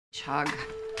Chug。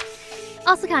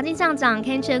奥斯卡金像奖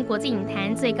堪称国际影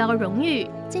坛最高荣誉，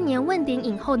今年问鼎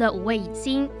影后的5位影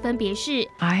星分别是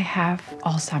I have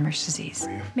Alzheimer's disease。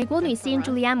美国女星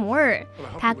朱莉安·摩尔，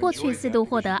她过去4度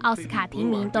获得奥斯卡提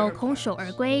名都空手而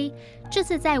归，这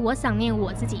次在我想念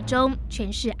我自己中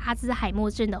诠释阿兹海默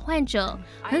症的患者，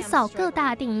横扫各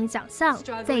大电影奖项，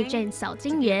再战小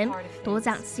金人，夺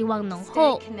奖希望浓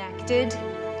厚。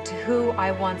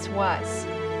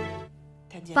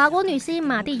法国女星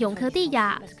玛蒂永科蒂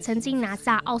亚曾经拿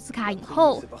下奥斯卡影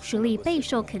后，实力备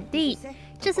受肯定。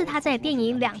这次她在电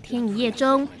影《2天1夜》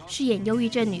中饰演忧郁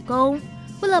症女工，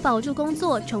为了保住工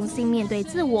作，重新面对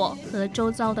自我和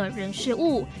周遭的人事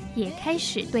物，也开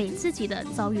始对自己的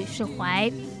遭遇释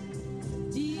怀。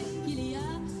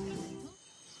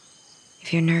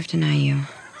If your nerve deny you,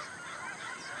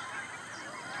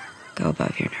 go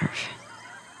above your nerve.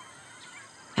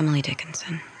 Emily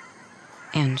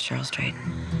Dickinson.And Cheryl Strayed。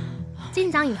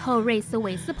金奖影后瑞斯·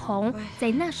韦斯彭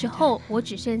在那时候我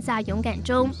只剩下勇敢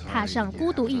中踏上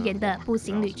孤独一人的步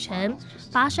行旅程，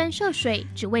跋山涉水，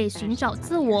只为寻找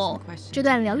自我。这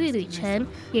段疗愈旅程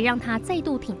也让她再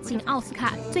度挺进奥斯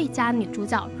卡最佳女主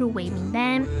角入围名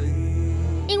单。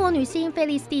英国女星菲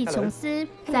利斯蒂·琼斯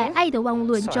在《爱的万物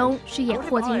论》中饰演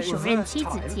霍金首任妻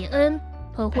子杰恩。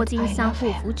和霍金相互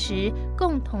扶持，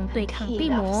共同对抗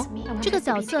病魔。这个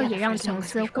角色也让琼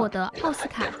斯获得奥斯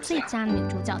卡最佳女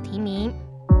主角提名。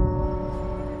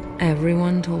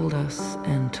Everyone told us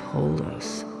and told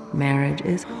us marriage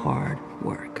is hard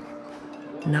work.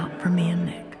 Not for me and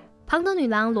Nick. 庞德女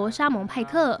郎罗莎蒙派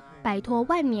克摆脱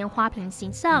万年花瓶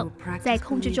形象，在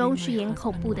控制中饰演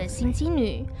恐怖的心机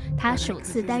女。她首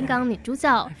次担纲女主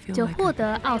角，就获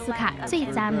得奥斯卡最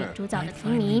佳女主角的提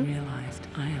名。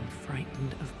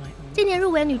今年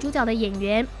入围女主角的演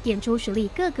员，演出实力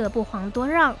个个不遑多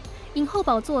让。影后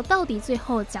宝座到底最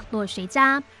后奖落谁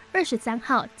家？23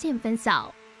号见分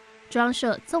晓。中央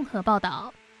社综合报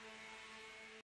道。